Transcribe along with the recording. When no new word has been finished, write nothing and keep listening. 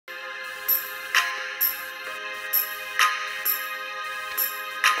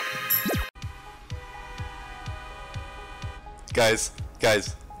Guys,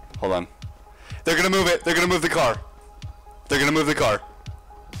 hold on. They're gonna move it. They're gonna move the car. They're gonna move the car.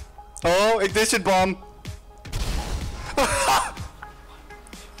 Oh, ignition bomb.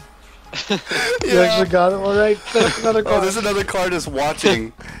 You actually got it all right. There's another car. Oh, there's another car just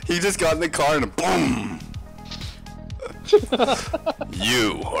watching. He just got in the car and boom.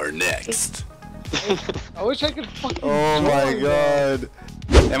 You are next. I wish I could fucking. Oh my join, god.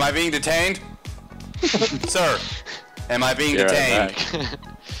 Am I being detained? Sir, am I being detained?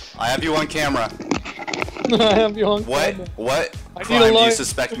 I have you on camera. I have you on What? camera. What I crime need a do you lawyer.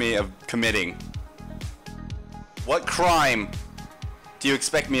 suspect me of committing? What crime do you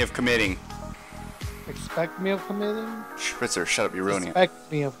expect me of committing? Expect me of committing? Schwitzer, shut up, you're ruining it.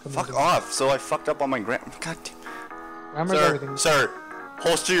 Expect me of committing. Fuck off, so I fucked up on my God damn. Grammar's everything. Sir,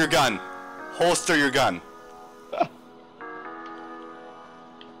 holster your gun. Holster your gun.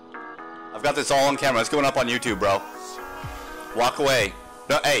 I've got this all on camera. It's going up on YouTube, bro. Walk away.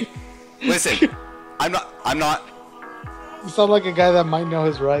 No, hey, listen. I'm not. You sound like a guy that might know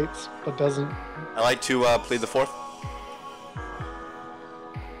his rights, but doesn't. I like to plead the fourth.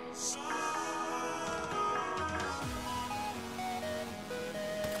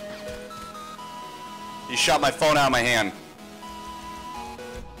 He shot my phone out of my hand.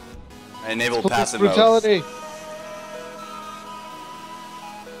 I enabled Police passive mode. brutality.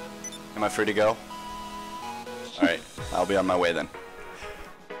 Am I free to go? Alright, I'll be on my way then.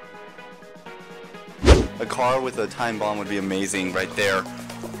 A car with a time bomb would be amazing right there.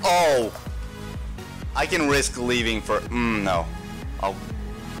 Oh! I can risk leaving for... no. You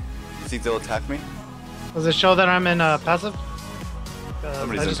think they'll attack me? Does it show that I'm in passive?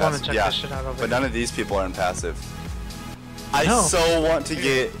 Somebody's I in just want to passive. check Yeah, this shit out over but none of these people are in passive. I No. so want to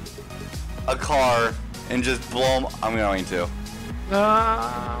get a car and just blow them. I'm going to.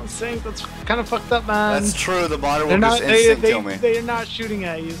 Sync, that's kind of fucked up, man. That's true. The modder They're will not. just instant kill me. They're not shooting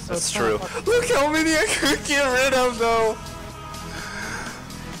at you. So That's it's true. kinda fucked up. Look how many I could get rid of, though.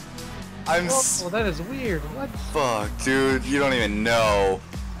 I'm Oh, that is weird. What? fuck, dude. You don't even know.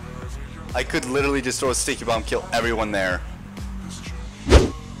 I could literally just throw a sticky bomb, kill everyone there.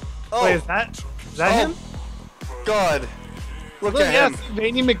 Oh, Wait, is that him? God. Look Look, at yes, him.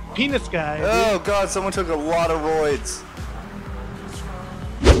 Veiny McPenis guy. Oh God, someone took a lot of roids.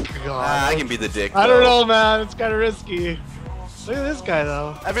 God. I can be the dick. I don't though. know, man. It's kind of risky. Look at this guy,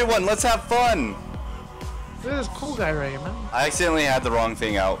 though. Everyone, let's have fun. Look at this cool guy right here, man. I accidentally had the wrong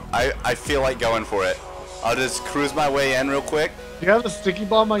thing out. I feel like going for it. I'll just cruise my way in real quick. Do you have a sticky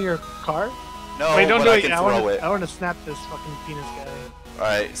bomb on your car? No, Wait, don't but do I it. can I throw want it. to snap this fucking penis guy.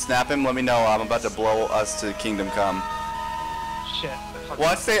 Alright, snap him, let me know. I'm about to blow us to Kingdom Come. Shit.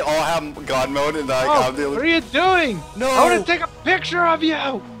 Once they all have God mode and I Oh, have the... what are you doing? No! I want to take a picture of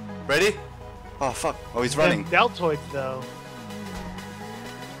you. Ready? Oh fuck. Oh, he's running. Them deltoids, though.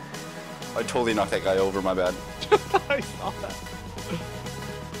 I totally knocked that guy over, my bad. I saw that.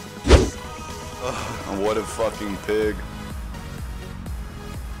 Ugh, what a fucking pig.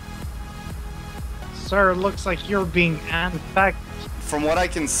 Sir, looks like you're being infected. From what I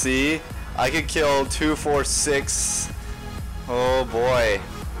can see, I could kill 2, 4, 6. Oh boy.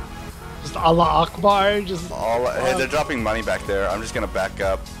 Just Allah Akbar, just... Hey, they're dropping money back there. I'm just gonna back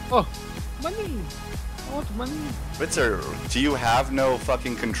up. Oh, money. I want money. Ritzer, do you have no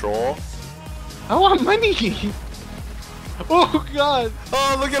fucking control? I want money. Oh, God.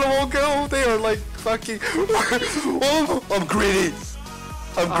 Oh, look at them all go! They are like fucking... Oh, I'm greedy!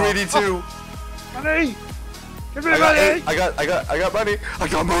 I'm greedy too! Money. Give me I got, money. I got money! I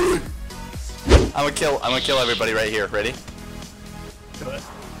got money! I'm gonna kill everybody right here. Ready? Do it.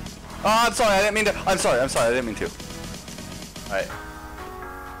 Oh, I'm sorry, I didn't mean to. I'm sorry, I didn't mean to. Alright.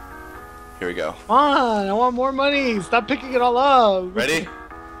 Here we go. Come on, I want more money. Stop picking it all up. Ready?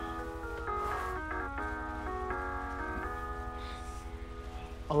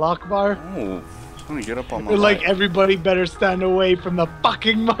 Allah Akbar. Oh, let me get up on my You're like light. everybody better stand away from the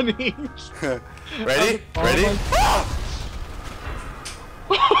fucking money. Ready? Oh, Ready? my- Ah!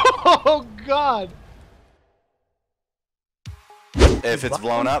 Oh, God. If it's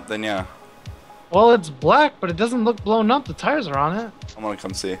blown up, then yeah. Well, it's black, but it doesn't look blown up. The tires are on it. I'm gonna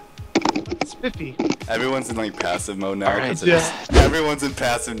come see. It's spiffy. Everyone's in like passive mode now. Alright. 'Cause everyone's in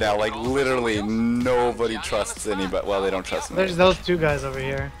passive now. Like literally nobody trusts anybody. Well, they don't trust me. There's those two guys over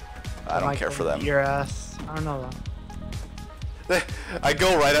here. I don't Like, care for them. Your ass. I don't know though. I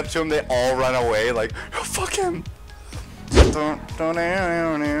go right up to them. They all run away. Like oh, fuck him.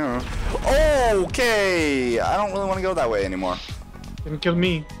 Okay, I don't really want to go that way anymore. Didn't kill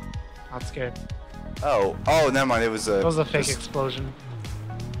me. Not scared. Oh, never mind. It was a. That was a fake explosion.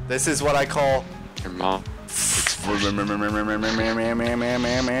 This is what I call Your mom.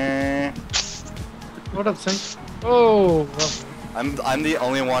 What up, Sink? Oh, well, I'm the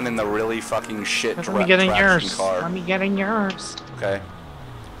only one in the really fucking shit let me get in traction yours. car. Let me get in yours. Okay.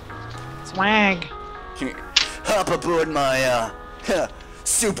 Swag. Can you hop aboard my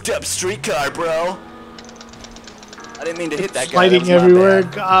souped up streetcar, bro? I didn't mean to hit that guy. Sliding That was my everywhere.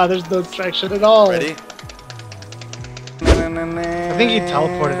 bad. God, there's no traction at all. Ready? I think he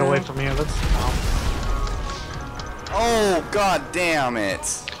teleported away from here. Let's. Oh, god damn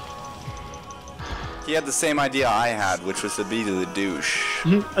it. He had the same idea I had, which was to be the douche.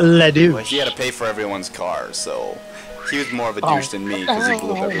 Le douche. But he had to pay for everyone's car, so he was more of a douche than me because he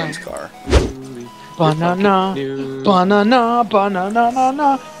blew up everyone's car. Banana, banana, banana,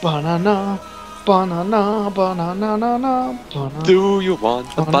 banana, banana, banana, banana, banana. Do you want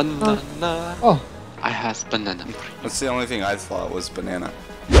a banana? Oh, I has banana. That's the only thing I thought was banana.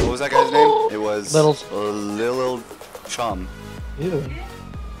 What was that guy's name? It was Lil Chum. ew.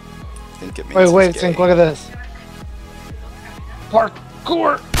 I think it means Wait, he's gay. Sink, look at this.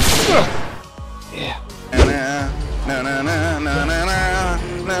 Parkour. Yeah.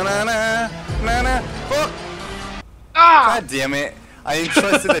 Fuck! Ah! God damn it! I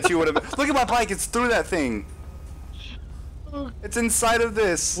trusted that you would have. Look at my bike. It's through that thing. It's inside of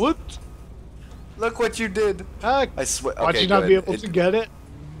this. What? Look what you did. Heck. I swear. Why'd Okay, you not good. be able to get it?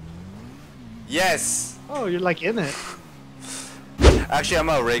 Yes. Oh, you're like in it. Actually, I'm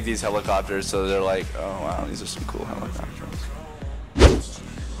gonna rig these helicopters so they're like, oh wow, these are some cool helicopters.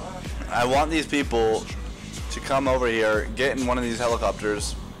 I want these people to come over here, get in one of these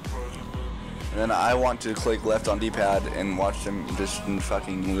helicopters, and then I want to click left on D-pad and watch them just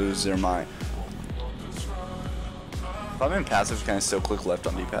fucking lose their mind. If I'm in passive, can I still click left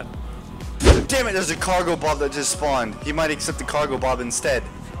on D-pad? Damn it, there's a cargo bob that just spawned. He might accept the cargo bob instead.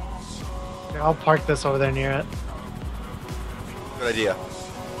 Here, I'll park this over there near it. Good idea.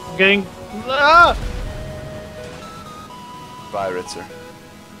 I'm getting. Ah! Bye, Ritzer.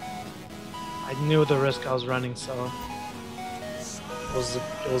 I knew the risk I was running, so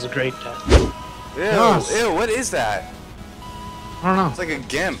it was a great test. Ew, Yes. ew, what is that? I don't know. It's like a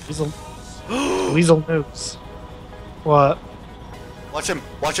gimp. Weasel. Weasel news. What? Watch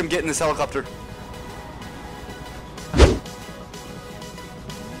him get in this helicopter.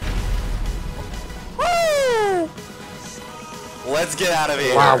 Woo! Let's get out of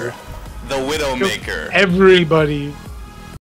here. Wow. The Widowmaker. Everybody